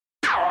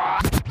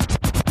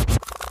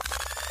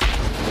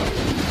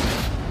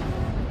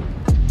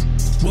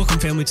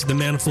Welcome, family, to the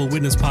Manifold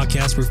Witness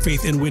Podcast, where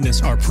faith and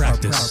witness are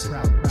practiced.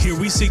 Here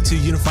we seek to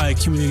unify a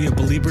community of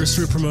believers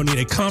through promoting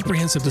a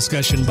comprehensive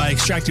discussion by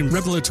extracting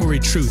revelatory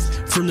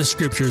truth from the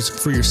scriptures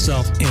for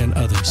yourself and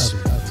others.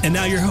 And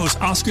now your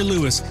host, Oscar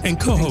Lewis, and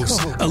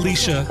co-host,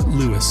 Alicia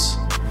Lewis.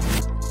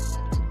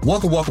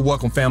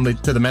 Welcome, family,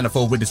 to the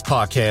Manifold Witness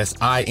Podcast.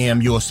 I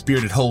am your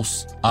spirited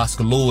host,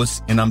 Oscar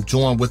Lewis, and I'm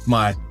joined with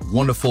my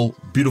wonderful,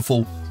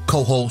 beautiful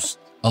co-host,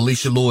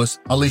 Alicia Lewis.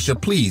 Alicia,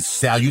 please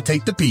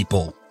salutate the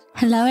people.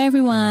 Hello,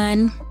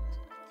 everyone.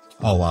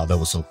 Oh, wow, that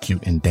was so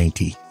cute and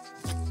dainty.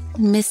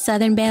 Miss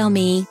Southern Belle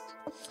me.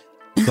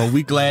 So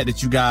we glad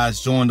that you guys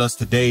joined us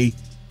today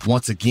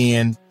once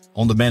again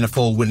on the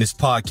Manifold Witness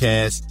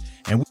Podcast.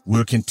 And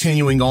we're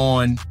continuing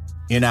on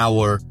in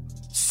our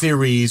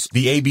series,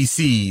 The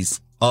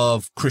ABCs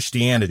of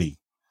Christianity.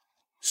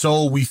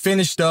 So we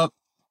finished up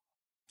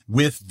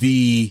with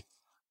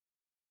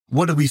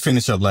what did we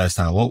finish up last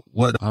time?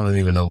 What? I don't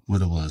even know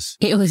what it was.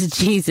 It was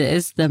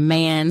Jesus, the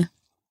man,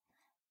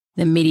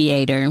 the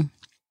mediator.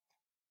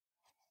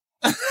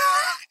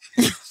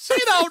 She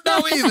don't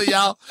know either,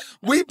 y'all.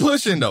 We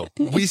pushing though.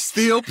 We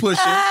still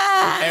pushing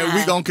and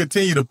we gonna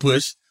continue to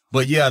push.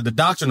 But yeah, the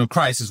doctrine of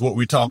Christ is what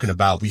we're talking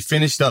about. We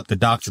finished up the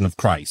doctrine of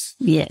Christ.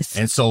 Yes.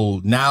 And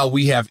so now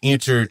we have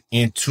entered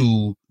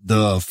into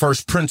the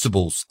first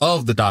principles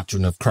of the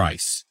doctrine of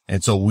Christ.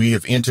 And so we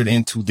have entered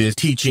into this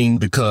teaching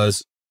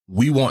because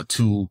we want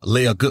to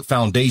lay a good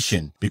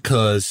foundation,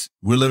 because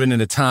we're living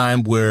in a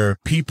time where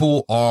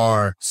people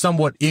are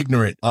somewhat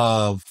ignorant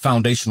of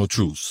foundational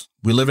truths.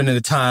 We're living in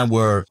a time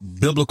where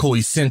biblical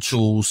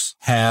essentials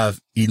have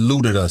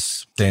eluded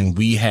us, and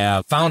we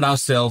have found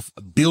ourselves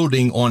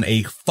building on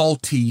a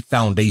faulty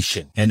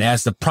foundation. And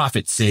as the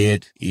prophet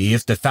said,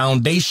 if the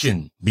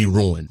foundation be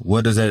ruined,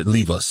 where does that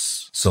leave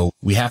us? So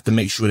we have to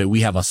make sure that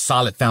we have a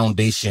solid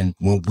foundation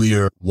when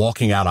we're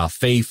walking out our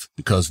faith,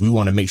 because we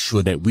want to make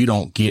sure that we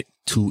don't get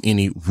to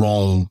any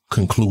wrong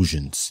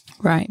conclusions.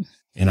 Right.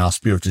 In our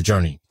spiritual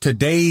journey.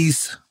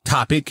 Today's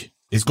topic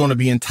is going to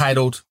be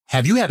entitled,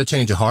 Have you had a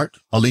change of heart?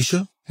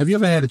 Alicia, have you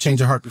ever had a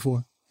change of heart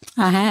before?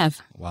 I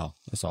have. Wow,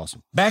 that's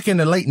awesome. Back in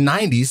the late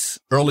 90s,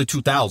 early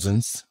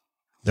 2000s,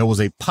 there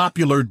was a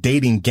popular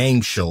dating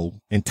game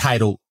show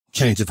entitled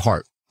Change of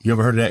Heart. You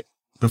ever heard of that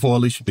before,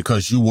 Alicia?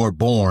 Because you were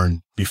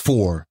born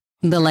before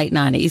The late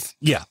 90s.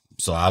 Yeah.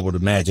 So I would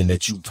imagine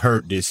that you've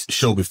heard this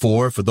show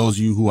before. For those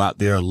of you who out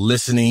there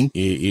listening,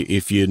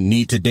 if you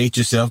need to date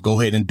yourself, go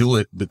ahead and do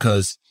it,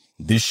 because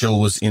this show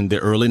was in the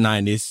early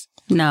 90s.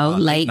 No,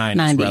 late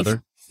 90s.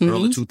 Rather,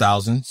 early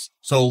 2000s.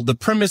 So the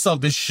premise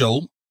of this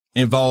show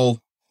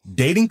involved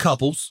dating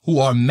couples who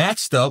are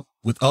matched up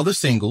with other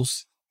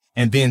singles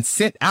and then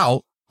sent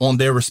out on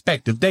their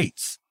respective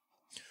dates.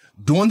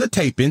 During the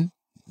taping,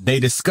 they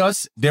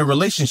discuss their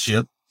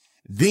relationship,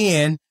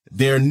 then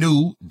their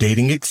new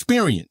dating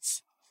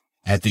experience.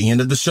 At the end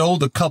of the show,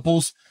 the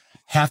couples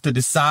have to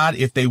decide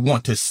if they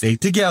want to stay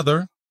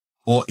together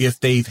or if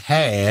they've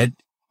had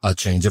a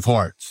change of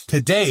hearts.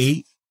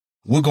 Today,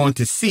 we're going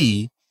to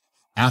see,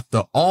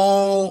 after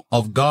all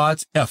of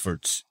God's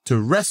efforts to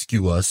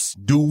rescue us,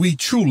 do we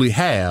truly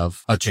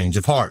have a change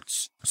of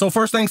hearts? So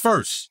first things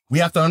first, we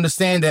have to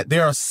understand that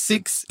there are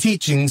 6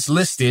 teachings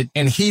listed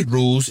in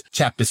Hebrews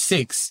chapter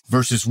 6,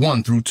 verses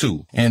 1 through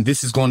 2. And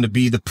this is going to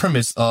be the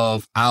premise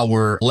of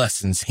our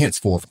lessons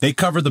henceforth. They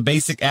cover the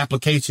basic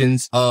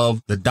applications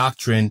of the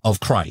doctrine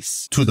of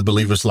Christ to the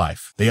believer's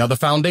life. They are the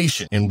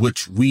foundation in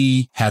which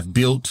we have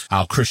built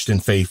our Christian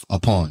faith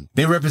upon.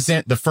 They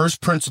represent the first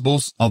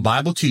principles of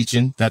Bible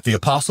teaching that the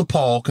Apostle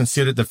Paul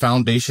considered the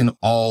foundation of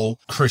all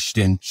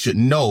Christian should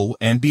know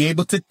and be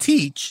able to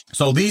teach.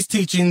 So these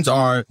teachings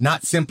are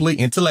not simply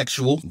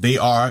intellectual. They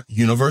are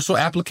universal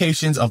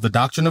applications of the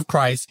doctrine of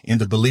Christ in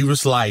the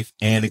believer's life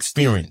and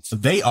experience.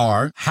 They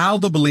are how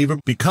the believer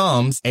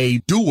becomes a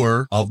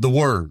doer of the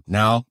word.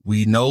 Now,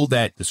 we know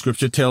that the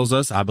scripture tells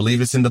us, I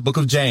believe it's in the book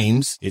of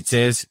James, it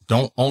says,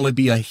 don't only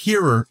be a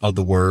hearer of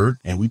the word.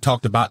 And we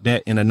talked about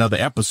that in another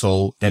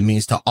episode. That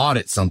means to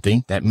audit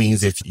something. That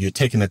means if you're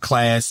taking a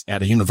class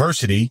at a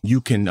university,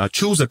 you can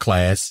choose a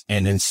class,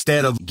 and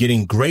instead of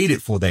getting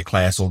graded for that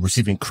class or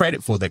receiving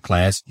credit for that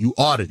class, you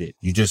audit it.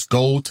 You just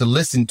go to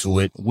listen to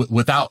it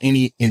without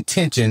any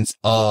intentions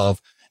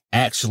of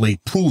actually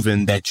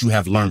proving that you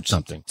have learned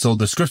something. So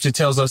the scripture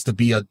tells us to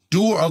be a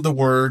doer of the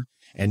word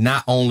and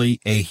not only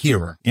a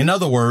hearer. In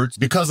other words,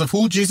 because of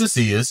who Jesus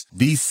is,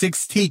 these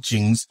 6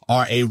 teachings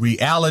are a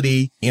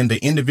reality in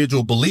the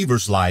individual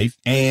believer's life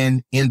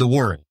and in the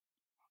word.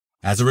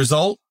 As a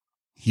result,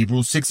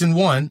 Hebrews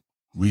 6:1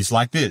 reads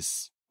like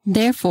this.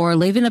 Therefore,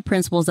 leaving the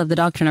principles of the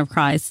doctrine of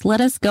Christ,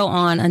 let us go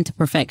on unto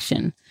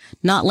perfection,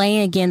 not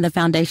laying again the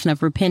foundation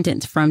of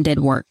repentance from dead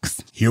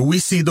works. Here we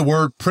see the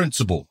word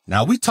principle.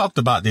 Now, we talked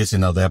about this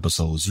in other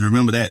episodes. You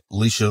remember that,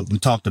 Alicia? We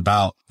talked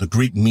about the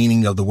Greek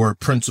meaning of the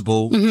word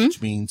principle,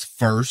 which means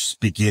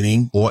first,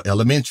 beginning, or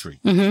elementary.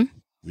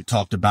 We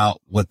talked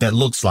about what that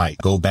looks like.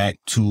 Go back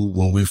to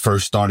when we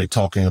first started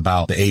talking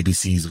about the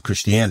ABCs of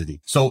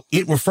Christianity. So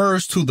it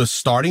refers to the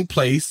starting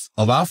place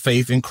of our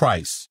faith in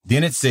Christ.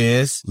 Then it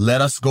says,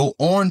 let us go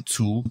on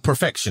to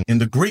perfection. In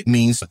the Greek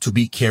means to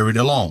be carried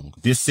along.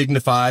 This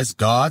signifies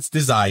God's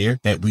desire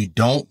that we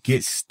don't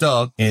get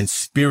stuck in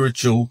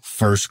spiritual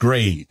first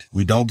grade.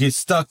 We don't get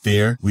stuck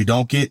there. We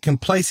don't get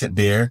complacent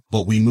there,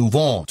 but we move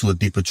on to a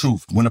deeper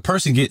truth. When a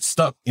person gets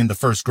stuck in the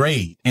first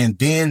grade and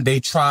then they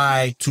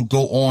try to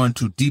go on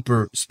to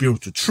deeper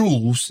spiritual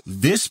truths,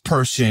 this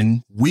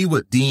person, we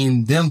would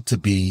deem them to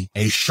be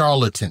a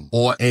charlatan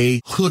or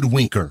a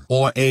hoodwinker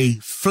or a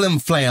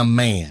flim-flam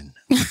man.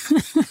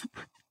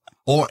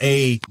 Or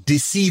a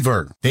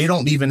deceiver. They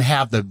don't even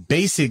have the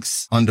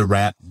basics under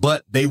wrap,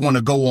 but they want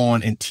to go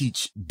on and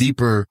teach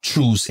deeper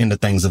truths in the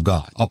things of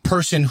God. A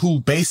person who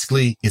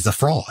basically is a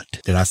fraud.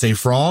 Did I say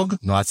frog?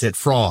 No, I said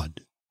fraud.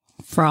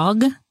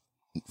 Frog?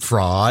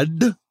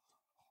 Fraud.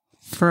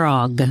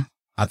 Frog.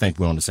 I think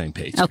we're on the same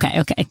page.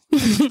 Okay.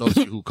 Those of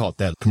you who caught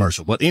that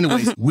commercial. But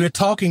anyways, we're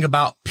talking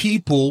about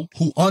people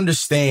who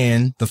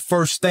understand the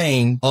first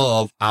thing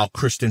of our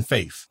Christian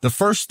faith. The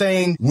first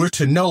thing we're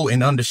to know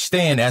and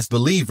understand as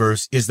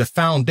believers is the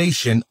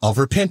foundation of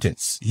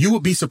repentance. You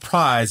would be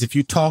surprised if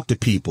you talk to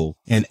people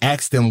and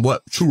ask them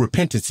what true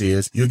repentance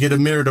is. You'll get a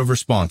myriad of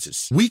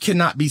responses. We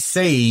cannot be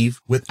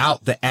saved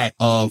without the act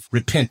of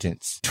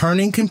repentance,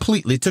 turning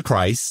completely to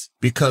Christ,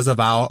 because of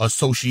our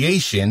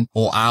association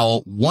or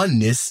our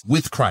oneness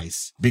with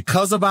Christ.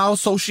 Because of our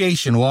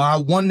association or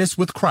our oneness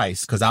with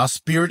Christ, because our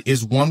spirit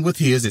is one with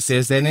his, it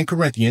says that in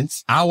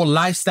Corinthians, our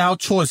lifestyle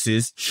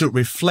choices should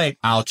reflect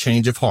our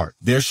change of heart.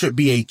 There should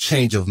be a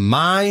change of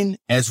mind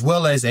as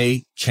well as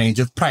a change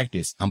of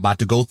practice. I'm about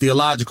to go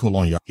theological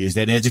on you. Here's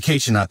that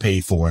education I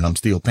paid for and I'm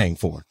still paying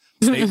for.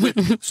 Stay with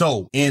me.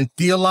 So in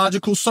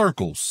theological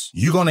circles,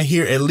 you're going to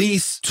hear at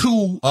least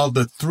two of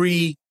the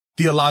three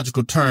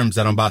theological terms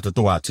that I'm about to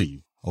throw out to you.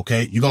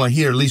 Okay. You're going to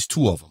hear at least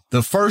two of them.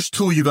 The first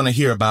two you're going to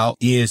hear about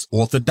is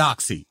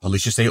orthodoxy.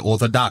 Alicia, say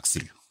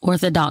orthodoxy.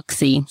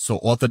 Orthodoxy. So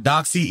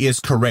orthodoxy is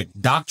correct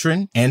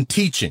doctrine and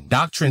teaching.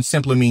 Doctrine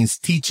simply means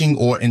teaching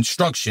or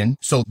instruction.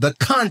 So the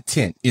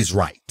content is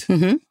right.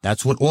 Mm-hmm.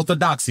 That's what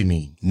orthodoxy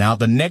means. Now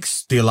the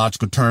next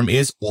theological term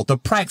is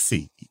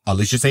orthopraxy.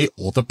 Alicia, say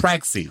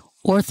orthopraxy.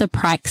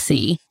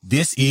 Orthopraxy.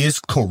 This is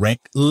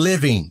correct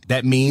living.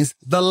 That means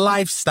the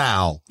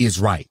lifestyle is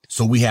right.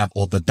 So we have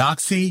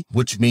orthodoxy,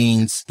 which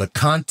means the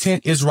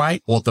content is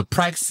right.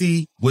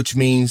 Orthopraxy, which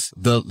means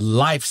the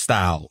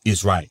lifestyle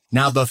is right.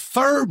 Now, the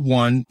third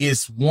one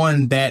is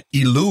one that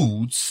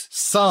eludes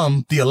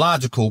some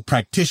theological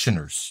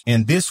practitioners.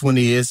 And this one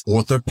is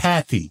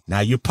orthopathy.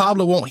 Now, you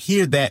probably won't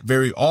hear that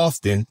very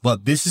often,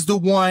 but this is the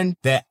one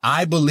that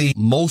I believe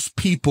most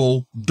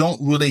people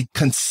don't really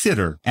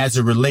consider as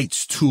it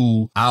relates to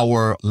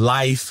our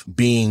life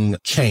being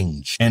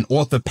changed. And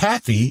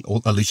orthopathy, or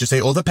Alicia, say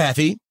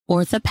orthopathy.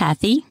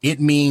 Orthopathy. It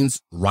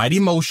means right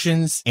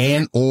emotions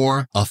and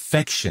or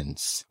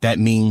affections. That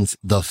means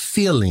the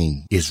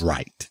feeling is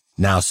right.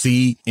 Now,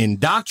 see, in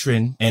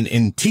doctrine and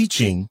in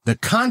teaching, the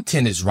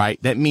content is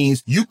right. That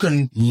means you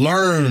can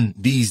learn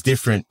these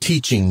different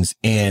teachings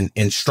and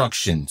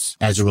instructions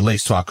as it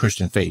relates to our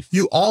Christian faith.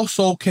 You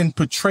also can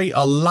portray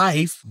a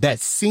life that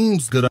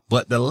seems good.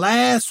 But the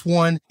last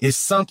one is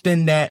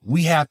something that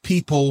we have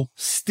people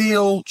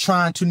still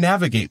trying to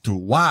navigate through.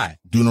 Why?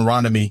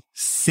 Deuteronomy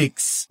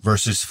 6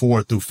 verses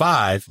 4 through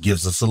 5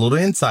 gives us a little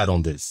insight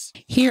on this.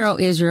 Hear, O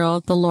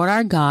Israel, the Lord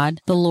our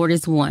God, the Lord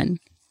is one.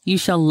 You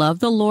shall love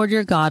the Lord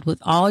your God with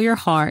all your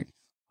heart,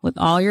 with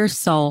all your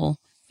soul,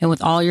 and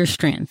with all your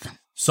strength.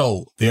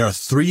 So there are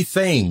three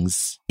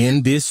things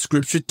in this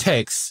scripture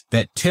text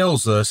that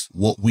tells us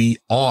what we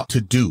ought to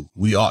do.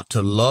 We ought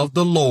to love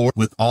the Lord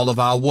with all of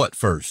our what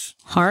first?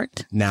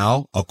 Heart.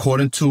 Now,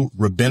 according to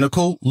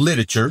rabbinical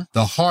literature,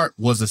 the heart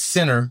was the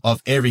center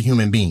of every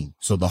human being.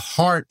 So the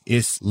heart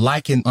is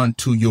likened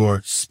unto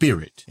your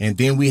spirit. And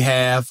then we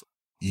have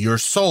your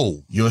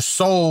soul. Your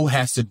soul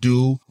has to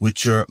do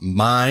with your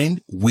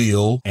mind,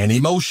 will, and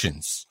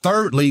emotions.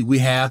 Thirdly, we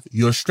have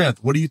your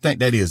strength. What do you think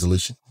that is,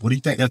 Alicia? What do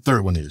you think that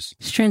third one is?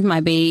 Strength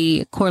might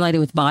be correlated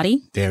with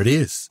body. There it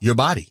is. Your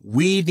body.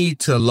 We need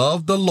to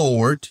love the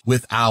Lord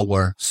with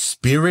our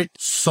spirit,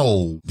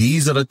 soul.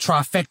 These are the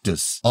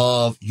trifectas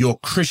of your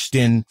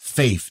Christian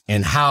faith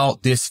and how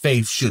this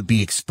faith should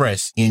be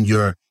expressed in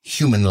your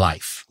human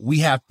life. We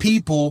have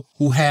people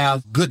who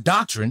have good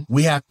doctrine.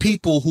 We have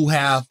people who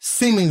have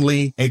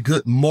seemingly a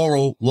good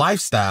moral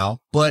lifestyle,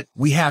 but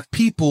we have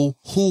people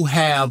who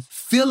have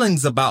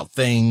feelings about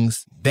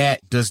things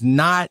that does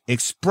not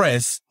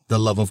express the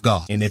love of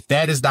God. And if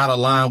that is not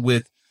aligned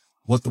with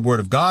what the word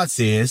of God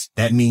says,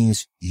 that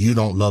means you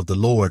don't love the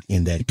Lord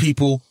in that.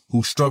 People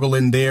who struggle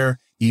in their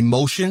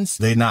emotions,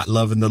 they're not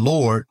loving the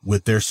Lord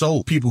with their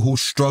soul. People who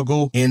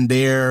struggle in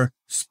their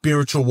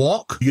spiritual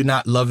walk, you're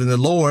not loving the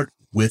Lord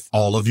with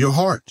all of your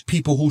heart?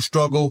 People who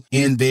struggle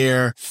in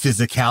their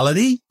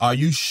physicality, are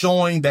you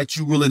showing that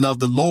you really love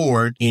the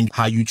Lord in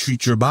how you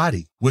treat your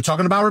body? We're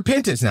talking about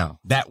repentance now.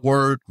 That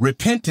word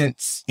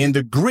repentance in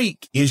the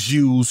Greek is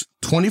used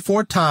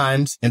 24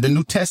 times in the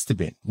New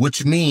Testament,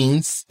 which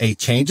means a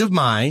change of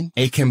mind,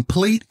 a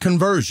complete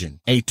conversion,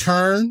 a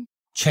turn,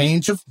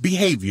 change of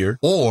behavior,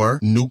 or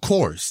new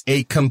course,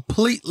 a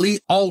completely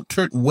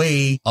altered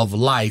way of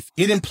life.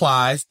 It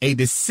implies a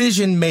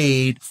decision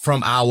made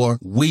from our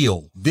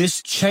will.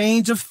 This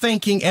change of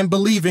thinking and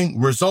believing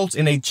results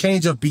in a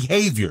change of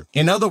behavior.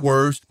 In other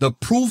words, the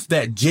proof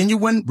that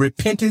genuine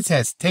repentance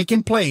has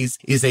taken place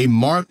is a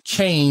marked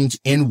change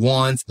in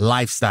one's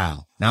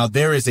lifestyle. Now,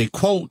 there is a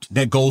quote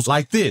that goes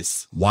like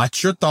this: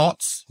 watch your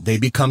thoughts, they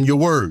become your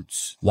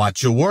words.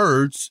 Watch your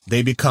words,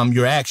 they become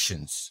your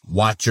actions.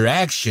 Watch your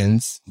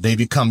actions, they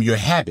become your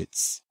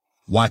habits.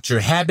 Watch your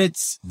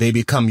habits, they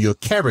become your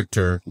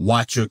character.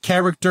 Watch your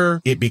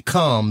character, it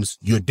becomes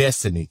your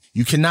destiny.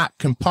 You cannot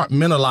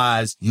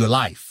compartmentalize your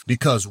life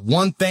because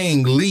one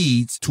thing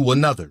leads to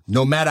another.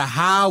 No matter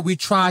how we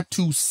try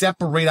to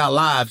separate our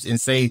lives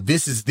and say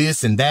this is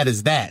this and that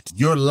is that,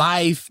 your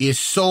life is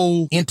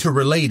so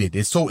interrelated.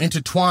 It's so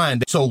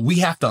intertwined. So we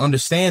have to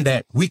understand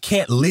that we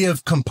can't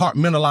live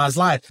compartmentalized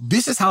life.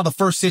 This is how the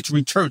first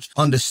century church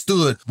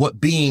understood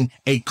what being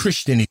a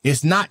Christian is.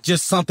 It's not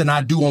just something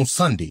I do on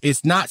Sunday.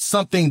 It's not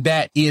something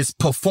that is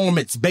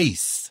performance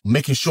based,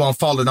 making sure I'm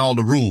following all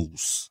the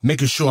rules,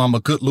 making sure I'm a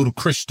good little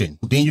Christian.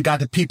 Then you got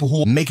the people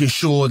who are making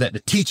sure that the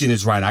teaching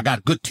is right. I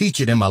got good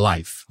teaching in my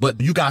life, but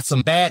you got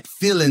some bad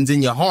feelings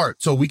in your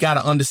heart. So we got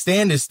to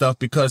understand this stuff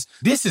because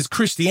this is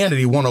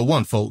Christianity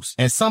 101, folks.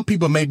 And some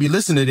people may be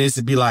listening to this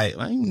and be like,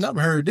 I ain't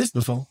never heard this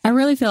before. I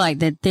really feel like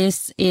that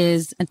this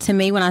is, to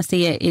me, when I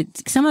see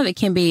it, some of it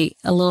can be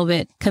a little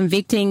bit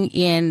convicting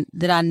in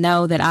that I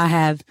know that I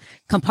have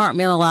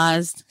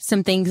compartmentalized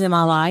some things in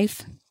my life.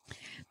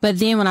 But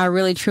then when I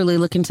really truly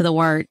look into the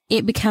word,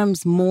 it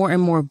becomes more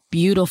and more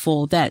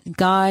beautiful that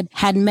God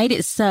had made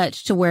it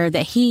such to where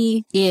that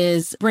he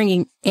is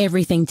bringing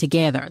everything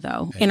together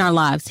though in our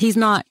lives. He's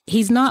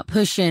not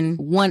pushing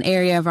one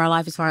area of our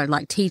life as far as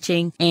like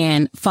teaching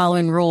and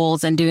following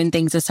rules and doing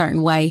things a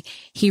certain way.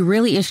 He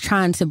really is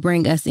trying to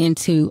bring us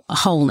into a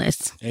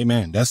wholeness.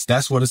 Amen.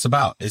 That's what it's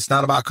about. It's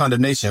not about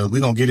condemnation.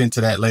 We're going to get into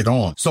that later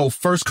on. So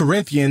 1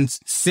 Corinthians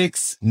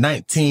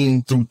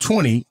 6:19 through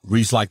 20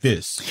 reads like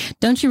this.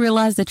 Don't you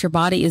realize that your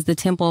body is the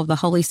temple of the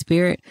Holy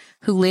Spirit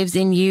who lives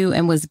in you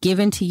and was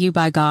given to you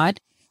by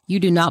God? You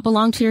do not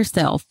belong to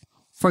yourself,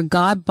 for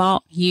God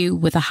bought you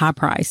with a high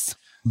price.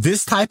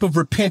 This type of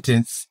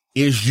repentance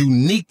is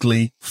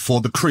uniquely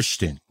for the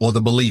Christian or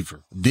the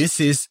believer. This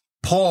is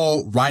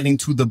Paul writing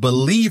to the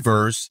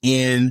believers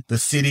in the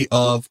city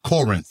of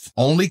Corinth.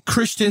 Only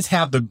Christians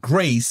have the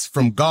grace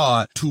from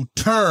God to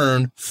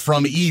turn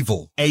from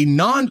evil. A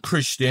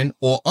non-Christian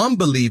or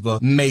unbeliever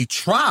may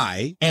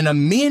try and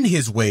amend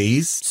his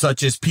ways,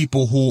 such as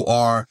people who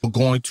are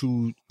going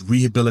to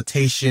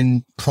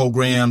rehabilitation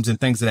programs and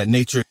things of that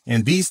nature.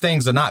 And these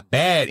things are not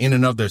bad in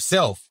and of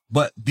themselves,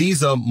 but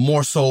these are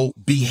more so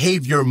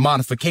behavior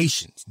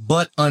modifications.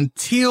 But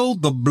until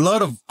the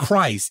blood of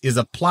Christ is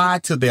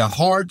applied to their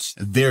hearts,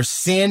 their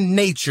sin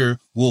nature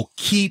will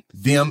keep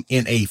them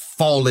in a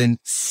fallen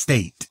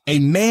state. A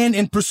man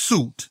in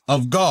pursuit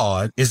of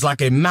God is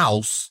like a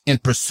mouse in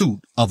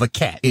pursuit of a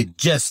cat. It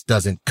just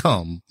doesn't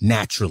come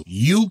naturally.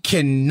 You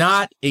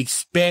cannot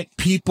expect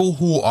people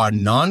who are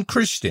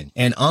non-Christian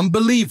and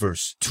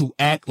unbelievers to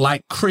act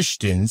like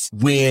Christians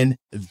when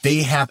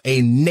they have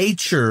a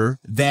nature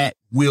that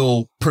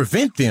will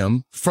prevent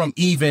them from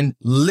even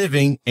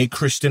living a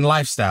Christian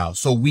lifestyle.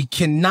 So we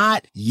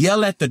cannot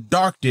yell at the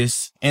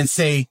darkness and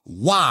say,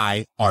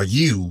 why are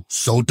you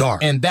so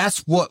dark? And that's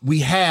what we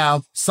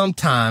have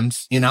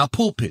sometimes in our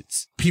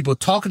pulpits. People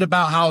talking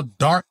about how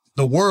dark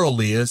the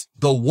world is.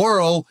 The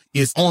world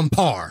is on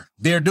par.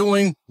 They're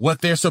doing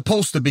what they're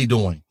supposed to be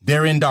doing.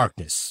 They're in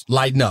darkness.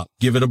 Lighten up.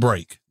 Give it a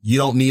break. You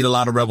don't need a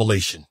lot of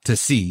revelation to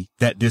see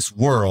that this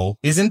world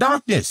is in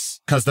darkness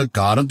because the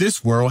God of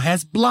this world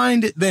has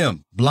blinded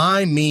them.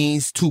 Blind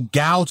means to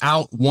gouge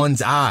out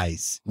one's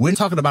eyes. We're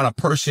talking about a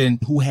person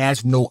who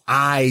has no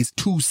eyes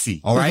to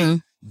see. All right.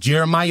 Mm-hmm.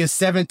 Jeremiah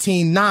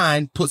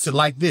 17:9 puts it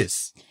like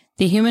this.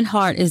 The human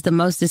heart is the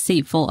most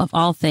deceitful of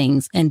all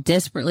things and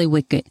desperately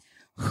wicked.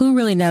 Who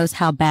really knows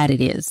how bad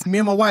it is? Me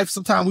and my wife,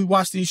 sometimes we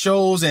watch these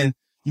shows and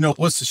you know,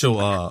 what's the show?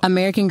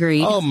 American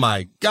Greed. Oh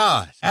my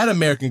God. That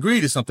American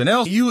Greed is something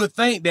else. You would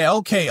think that,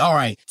 okay, all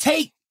right,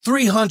 take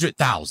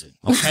 300,000,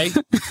 okay?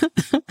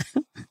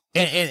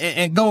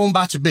 and go on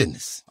about your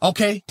business.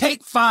 Okay.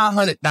 Take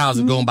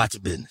 500,000, go on about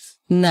your business.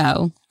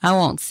 No, I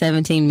want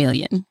 17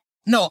 million.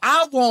 No,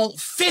 I want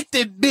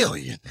 50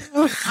 billion.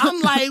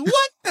 I'm like,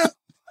 what the?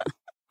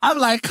 I'm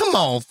like, come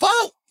on,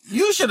 folks.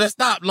 You should have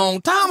stopped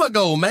long time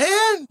ago,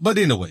 man. But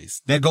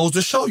anyways, that goes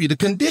to show you the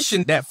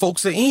condition that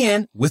folks are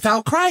in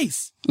without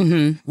Christ.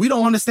 Mm-hmm. We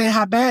don't understand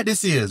how bad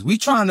this is. We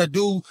trying to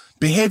do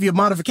behavior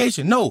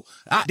modification. No,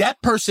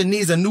 that person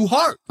needs a new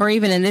heart. Or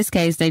even in this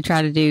case, they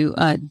try to do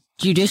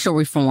judicial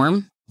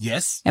reform.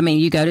 Yes. I mean,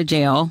 you go to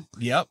jail,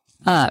 Yep.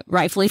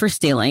 rightfully for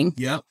stealing.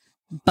 Yep.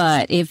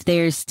 But if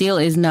there still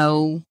is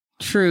no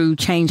true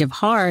change of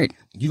heart,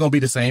 You're going to be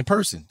the same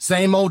person.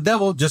 Same old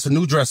devil, just a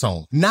new dress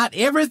on. Not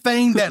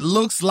everything that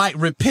looks like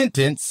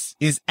repentance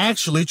is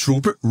actually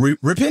true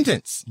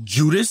repentance.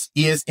 Judas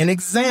is an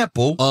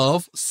example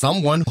of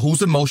someone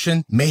whose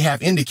emotion may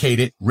have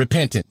indicated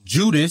repentance.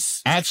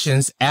 Judas'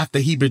 actions after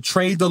he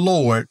betrayed the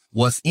Lord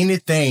was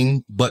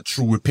anything but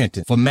true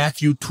repentance. For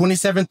Matthew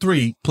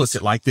 27:3 puts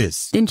it like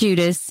this. then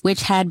Judas,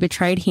 which had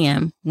betrayed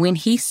him, when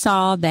he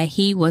saw that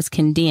he was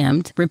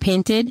condemned,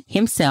 repented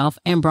himself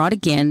and brought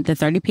again the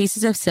 30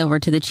 pieces of silver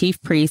to the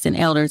chief priests and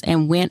elders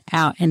and went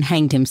out and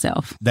hanged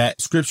himself. That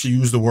scripture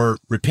used the word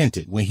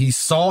repented. When he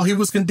saw he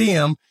was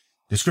condemned,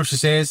 the scripture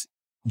says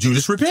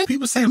Judas repented.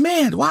 People say,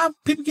 man, why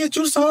people get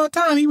Judas a hard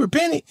time? He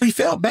repented. He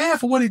felt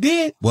bad for what he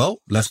did. Well,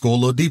 let's go a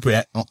little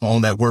deeper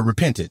on that word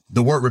repented.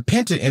 The word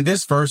repented in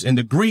this verse in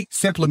the Greek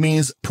simply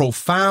means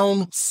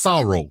profound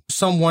sorrow.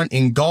 Someone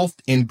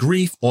engulfed in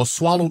grief or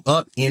swallowed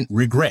up in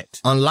regret.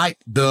 Unlike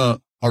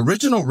the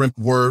original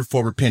word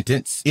for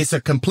repentance, it's a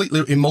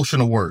completely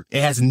emotional word.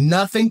 It has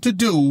nothing to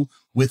do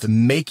with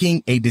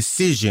making a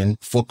decision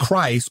for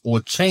Christ or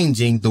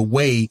changing the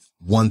way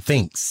one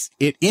thinks.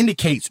 It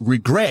indicates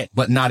regret,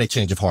 but not a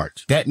change of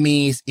heart. That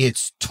means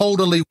it's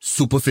totally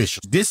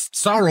superficial. This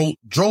sorrow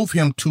drove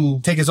him to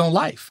take his own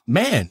life.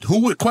 Man,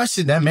 who would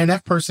question that? Man,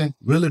 that person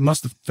really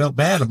must have felt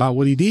bad about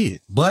what he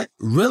did. But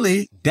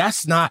really,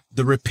 that's not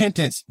the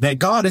repentance that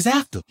God is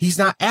after. He's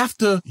not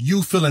after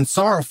you feeling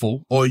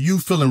sorrowful or you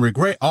feeling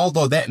regret,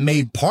 although that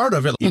may be part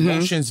of it.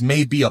 Emotions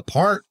may be a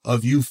part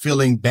of you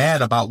feeling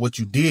bad about what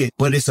you did,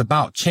 but it's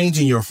about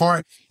changing your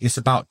heart. It's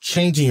about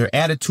changing your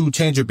attitude,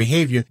 change your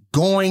behavior,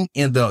 going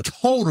in the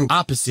total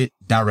opposite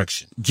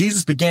direction.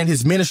 Jesus began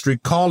his ministry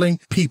calling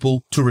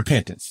people to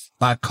repentance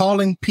by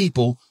calling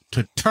people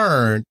to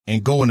turn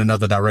and go in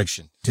another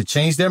direction, to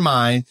change their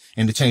mind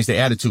and to change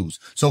their attitudes.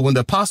 So when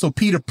the apostle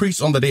Peter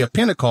preached on the day of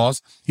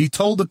Pentecost, he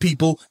told the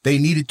people they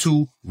needed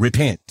to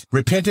repent.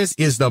 Repentance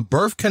is the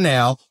birth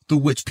canal through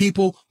which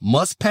people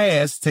must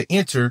pass to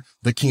enter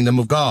the kingdom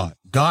of God.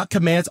 God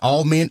commands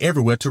all men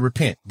everywhere to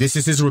repent. This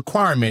is his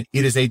requirement.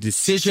 It is a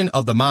decision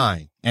of the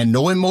mind, and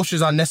no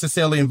emotions are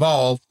necessarily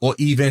involved or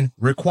even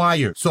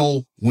required.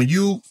 So when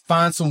you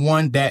find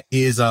someone that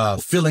is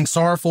feeling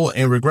sorrowful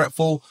and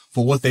regretful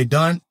for what they've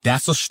done,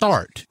 that's a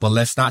start. But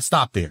let's not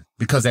stop there,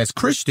 because as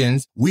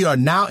Christians, we are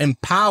now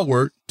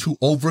empowered to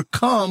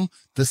overcome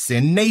the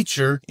sin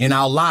nature in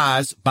our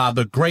lives by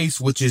the grace,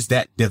 which is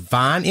that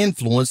divine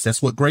influence.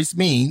 That's what grace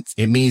means.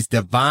 It means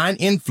divine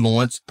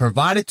influence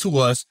provided to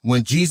us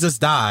when Jesus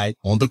died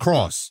on the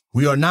cross.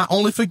 We are not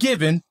only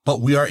forgiven, but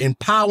we are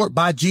empowered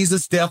by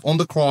Jesus' death on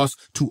the cross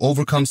to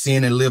overcome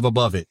sin and live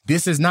above it.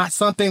 This is not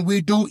something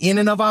we do in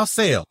and of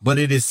ourselves, but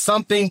it is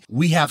something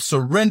we have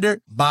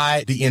surrendered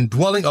by the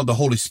indwelling of the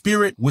Holy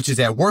Spirit, which is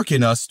at work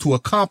in us to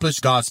accomplish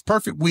God's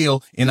perfect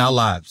will in our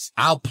lives.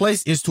 Our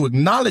place is to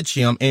acknowledge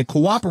him and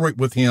cooperate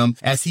with him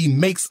as he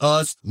makes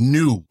us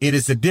new. It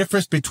is the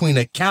difference between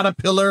a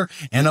caterpillar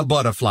and a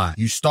butterfly.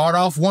 You start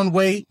off one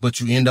way, but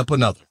you end up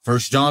another. 1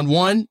 John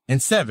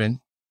 1:7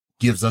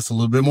 gives us a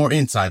little bit more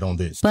insight on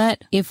this.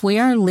 But if we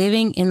are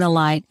living in the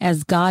light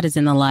as God is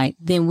in the light,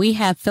 then we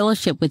have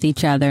fellowship with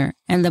each other,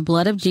 and the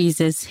blood of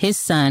Jesus, his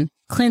son,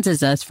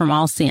 cleanses us from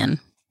all sin.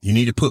 You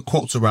need to put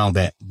quotes around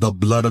that. The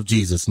blood of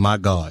Jesus, my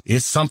God.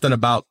 It's something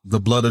about the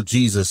blood of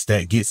Jesus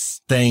that gets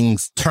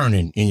things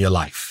turning in your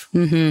life.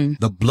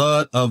 The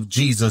blood of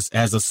Jesus,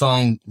 as a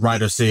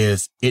songwriter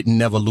says, it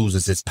never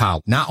loses its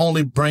power. Not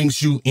only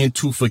brings you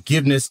into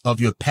forgiveness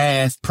of your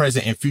past,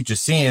 present, and future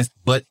sins,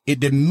 but it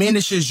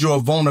diminishes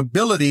your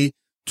vulnerability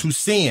to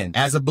sin.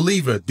 As a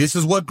believer, this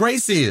is what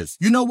grace is.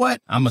 You know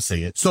what? I'm going to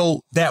say it.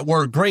 So that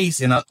word grace,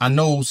 and I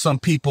know some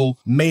people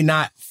may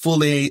not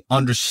fully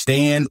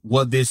understand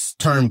what this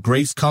term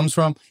grace comes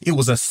from. It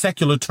was a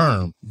secular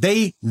term.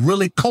 They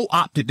really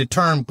co-opted the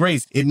term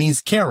grace. It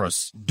means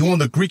charis. During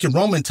the Greek and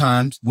Roman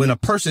times, when a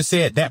person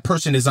said that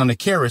person is under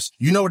charis,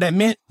 you know what that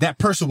meant? That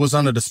person was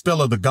under the spell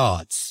of the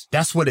gods.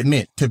 That's what it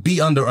meant, to be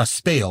under a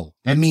spell.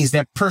 That means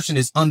that person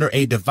is under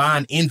a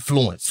divine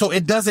influence. So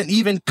it doesn't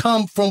even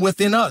come from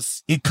within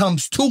us. It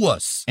comes to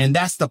us. And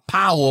that's the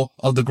power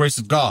of the grace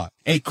of God.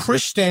 A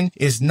Christian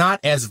is not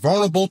as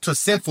vulnerable to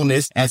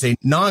sinfulness as a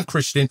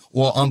non-Christian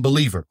or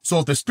unbeliever. So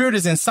if the Spirit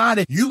is inside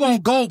of you, you're going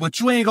to go, but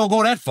you ain't going to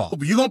go that far.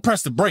 You're going to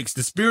press the brakes.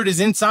 The Spirit is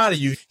inside of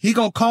you. He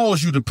going to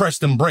cause you to press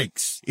them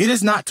brakes. It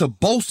is not to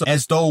boast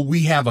as though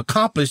we have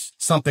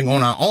accomplished something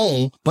on our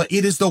own, but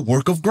it is the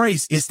work of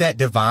grace. It's that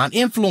divine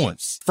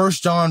influence. 1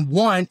 John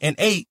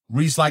 1:8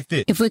 reads like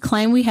this. If we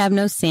claim we have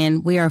no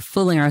sin, we are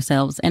fooling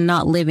ourselves and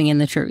not living in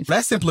the truth.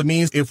 That simply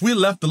means if we're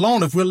left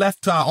alone, if we're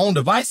left to our own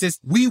devices,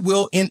 we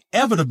will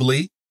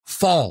inevitably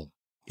fall.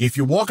 If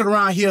you're walking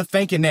around here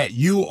thinking that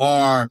you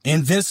are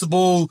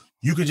invincible,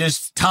 you could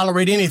just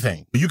tolerate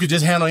anything, you could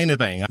just handle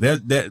anything.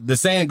 The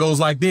saying goes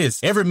like this: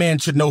 every man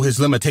should know his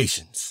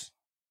limitations.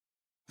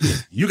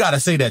 You got to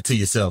say that to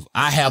yourself.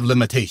 I have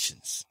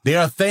limitations. There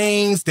are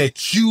things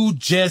that you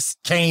just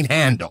can't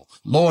handle.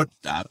 Lord,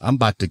 I'm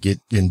about to get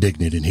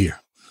indignant in here.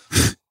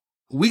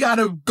 We got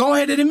to go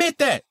ahead and admit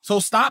that.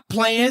 So stop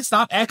playing.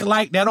 Stop acting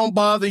like that don't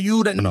bother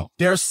you. No.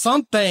 There's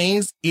some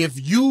things, if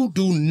you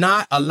do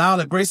not allow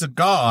the grace of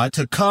God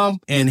to come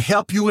and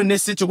help you in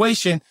this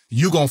situation,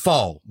 you're going to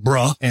fall,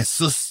 bruh and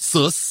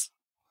sus.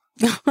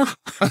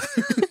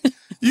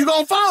 You're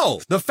going to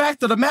fall. The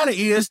fact of the matter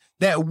is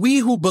that we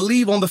who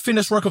believe on the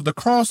finished work of the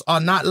cross are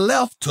not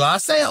left to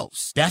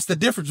ourselves. That's the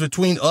difference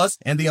between us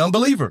and the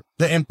unbeliever.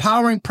 The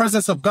empowering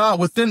presence of God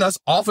within us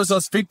offers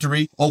us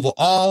victory over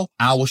all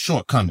our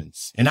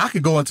shortcomings. And I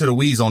could go into the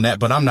weeds on that,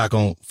 but I'm not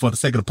going, for the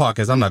sake of the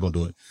podcast, I'm not going to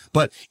do it.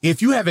 But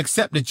if you have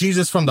accepted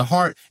Jesus from the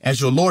heart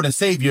as your Lord and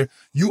Savior,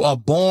 you are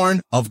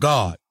born of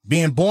God.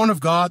 Being born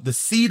of God, the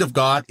seed of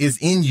God is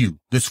in you.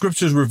 The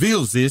scriptures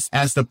reveals this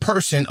as the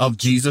person of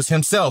Jesus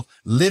himself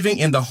living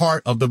in the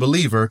heart of the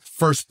believer.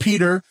 1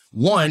 Peter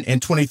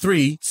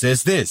 1:23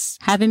 says this.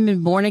 Having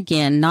been born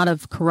again, not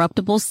of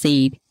corruptible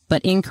seed,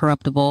 but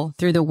incorruptible,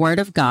 through the word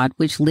of God,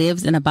 which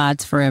lives and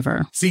abides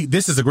forever. See,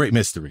 this is a great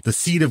mystery. The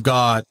seed of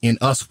God in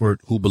usward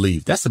who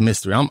believe. That's a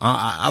mystery.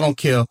 I don't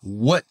care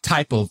what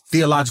type of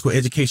theological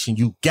education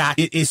you got.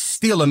 It is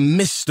still a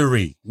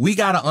mystery. We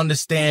got to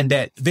understand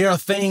that there are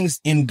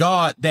things in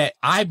God that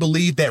I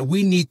believe that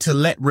we need to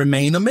let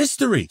remain a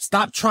mystery.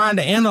 Stop trying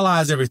to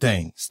analyze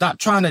everything. Stop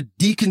trying to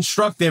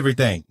deconstruct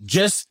everything.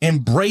 Just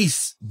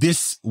embrace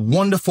this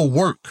wonderful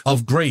work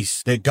of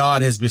grace that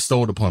God has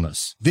bestowed upon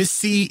us. This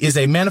seed is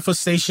a manifestation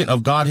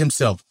of God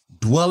himself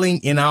dwelling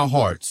in our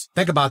hearts.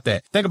 Think about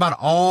that. Think about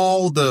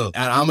all the,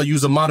 and I'm going to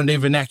use a modern day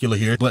vernacular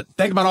here, but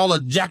think about all the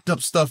jacked up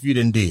stuff you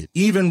did,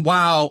 even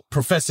while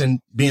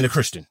professing being a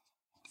Christian.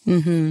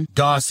 Mm-hmm.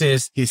 God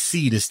says his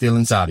seed is still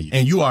inside of you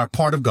and you are a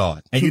part of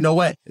God. And you know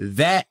what?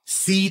 That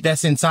seed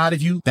that's inside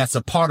of you, that's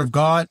a part of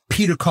God.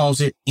 Peter calls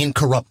it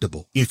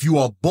incorruptible. If you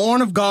are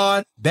born of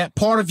God, that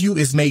part of you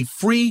is made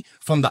free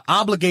from the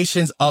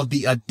obligations of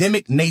the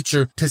Adamic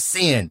nature to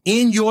sin.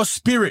 In your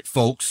spirit,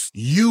 folks,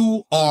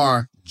 you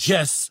are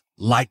just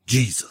like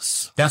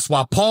Jesus. That's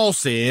why Paul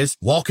says,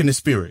 walk in the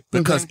spirit,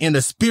 because in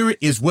the spirit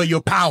is where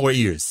your power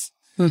is.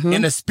 Mm-hmm.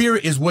 In the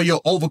spirit is where your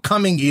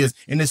overcoming is.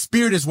 In the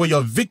spirit is where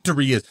your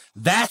victory is.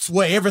 That's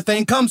where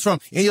everything comes from,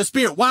 in your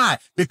spirit. Why?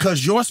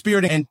 Because your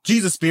spirit and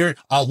Jesus' spirit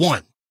are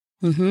one.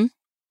 Mm-hmm.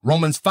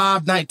 Romans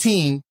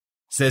 5:19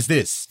 says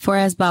this. For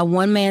as by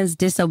one man's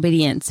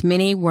disobedience,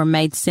 many were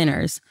made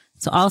sinners,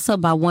 so also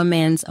by one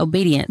man's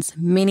obedience,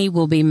 many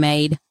will be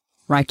made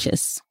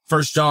righteous.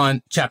 1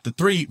 John chapter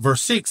 3,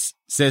 verse 6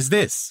 says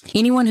this.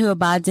 Anyone who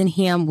abides in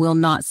him will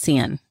not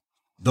sin.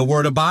 The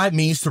word abide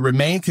means to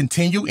remain,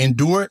 continue,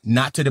 endure,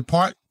 not to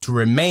depart, to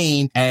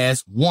remain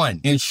as one.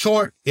 In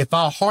short, if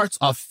our hearts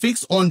are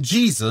fixed on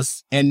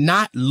Jesus and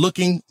not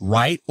looking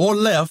right or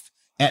left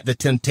at the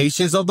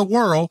temptations of the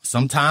world,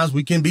 sometimes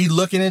we can be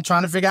looking and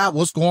trying to figure out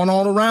what's going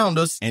on around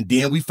us. And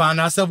then we find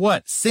ourselves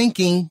what?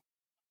 Sinking.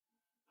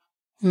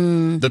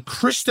 The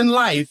Christian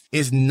life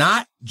is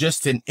not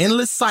just an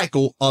endless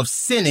cycle of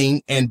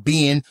sinning and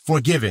being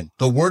forgiven.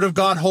 The word of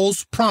God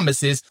holds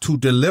promises to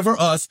deliver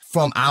us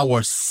from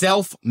our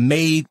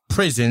self-made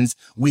prisons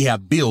we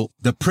have built.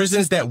 The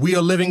prisons that we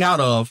are living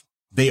out of,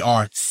 they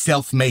are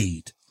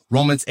self-made.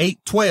 Romans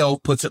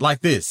 8:12 puts it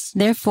like this.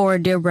 Therefore,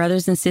 dear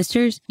brothers and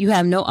sisters, you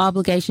have no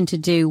obligation to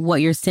do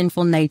what your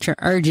sinful nature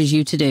urges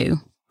you to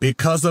do.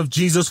 Because of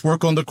Jesus'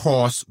 work on the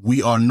cross,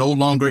 we are no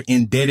longer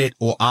indebted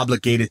or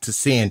obligated to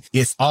sin.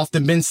 It's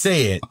often been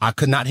said, I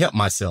could not help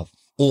myself,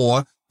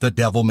 or the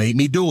devil made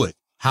me do it.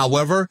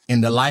 However,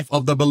 in the life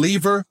of the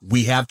believer,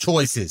 we have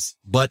choices.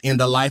 But in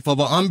the life of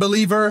an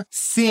unbeliever,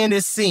 sin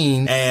is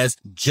seen as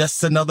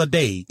just another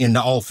day in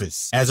the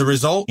office. As a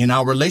result, in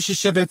our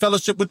relationship and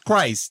fellowship with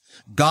Christ,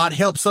 God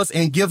helps us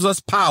and gives us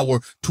power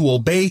to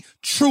obey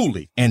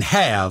truly and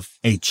have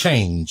a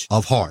change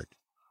of heart.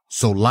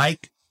 So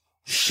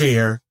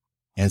share,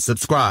 and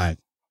subscribe.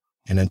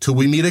 And until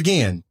we meet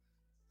again,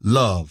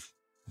 love,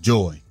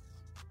 joy,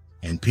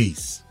 and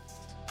peace.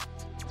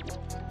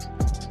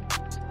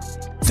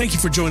 Thank you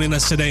for joining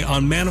us today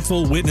on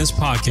Manifold Witness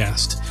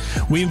Podcast.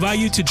 We invite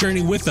you to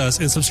journey with us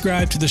and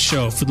subscribe to the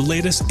show for the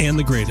latest and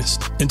the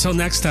greatest. Until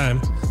next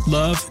time,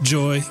 love,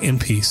 joy,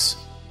 and peace.